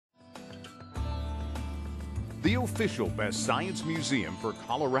The official best science museum for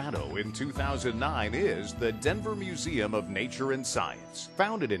Colorado in 2009 is the Denver Museum of Nature and Science.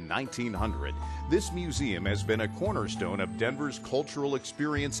 Founded in 1900, this museum has been a cornerstone of Denver's cultural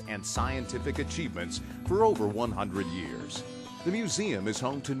experience and scientific achievements for over 100 years. The museum is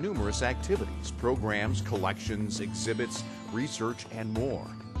home to numerous activities, programs, collections, exhibits, research, and more.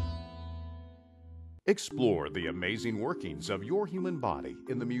 Explore the amazing workings of your human body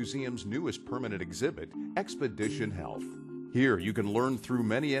in the museum's newest permanent exhibit, Expedition Health. Here you can learn through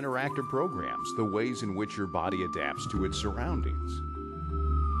many interactive programs the ways in which your body adapts to its surroundings.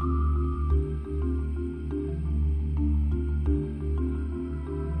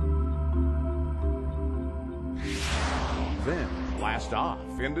 Then blast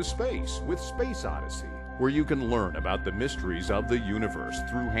off into space with Space Odyssey, where you can learn about the mysteries of the universe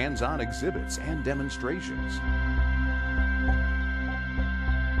through hands-on exhibits and demonstrations.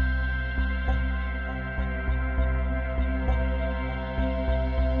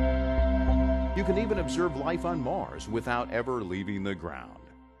 You can even observe life on Mars without ever leaving the ground.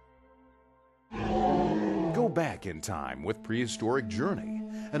 Go back in time with Prehistoric Journey,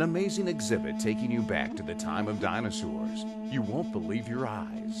 an amazing exhibit taking you back to the time of dinosaurs. You won't believe your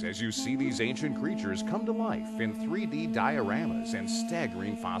eyes as you see these ancient creatures come to life in 3D dioramas and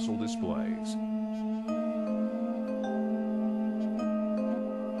staggering fossil displays.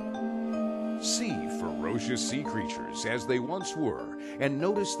 See ferocious sea creatures as they once were, and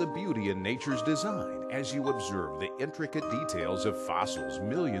notice the beauty in nature's design as you observe the intricate details of fossils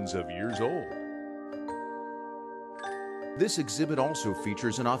millions of years old. This exhibit also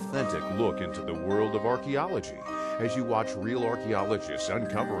features an authentic look into the world of archaeology as you watch real archaeologists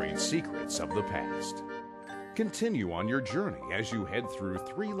uncovering secrets of the past. Continue on your journey as you head through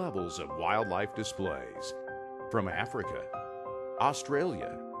 3 levels of wildlife displays, from Africa,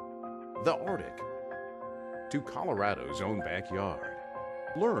 Australia, the Arctic, to Colorado's own backyard.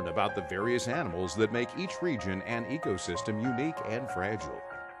 Learn about the various animals that make each region and ecosystem unique and fragile.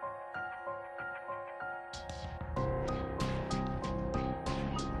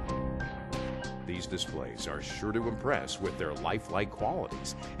 These displays are sure to impress with their lifelike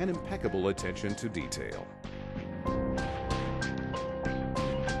qualities and impeccable attention to detail.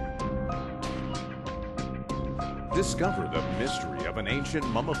 Discover the mystery of an ancient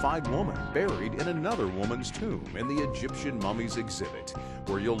mummified woman buried in another woman's tomb in the Egyptian Mummies exhibit,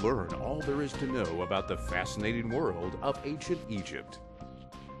 where you'll learn all there is to know about the fascinating world of ancient Egypt.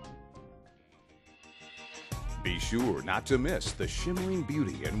 Be sure not to miss the shimmering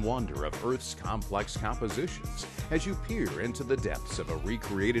beauty and wonder of Earth's complex compositions as you peer into the depths of a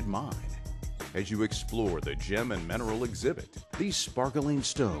recreated mine. As you explore the gem and mineral exhibit, these sparkling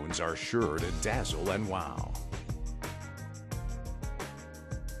stones are sure to dazzle and wow.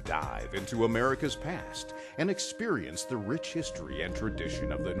 Dive into America's past and experience the rich history and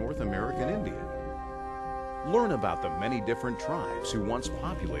tradition of the North American Indian. Learn about the many different tribes who once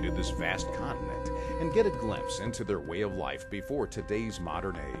populated this vast continent and get a glimpse into their way of life before today's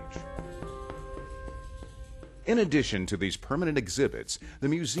modern age. In addition to these permanent exhibits, the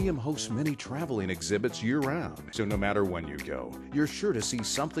museum hosts many traveling exhibits year-round, so no matter when you go, you're sure to see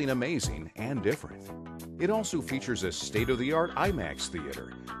something amazing and different. It also features a state-of-the-art IMAX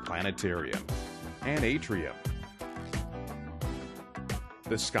theater, planetarium, and atrium.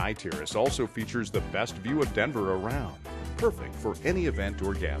 The Sky Terrace also features the best view of Denver around, perfect for any event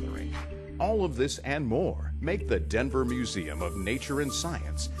or gathering. All of this and more make the Denver Museum of Nature and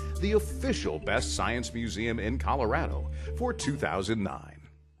Science the official best science museum in Colorado for 2009.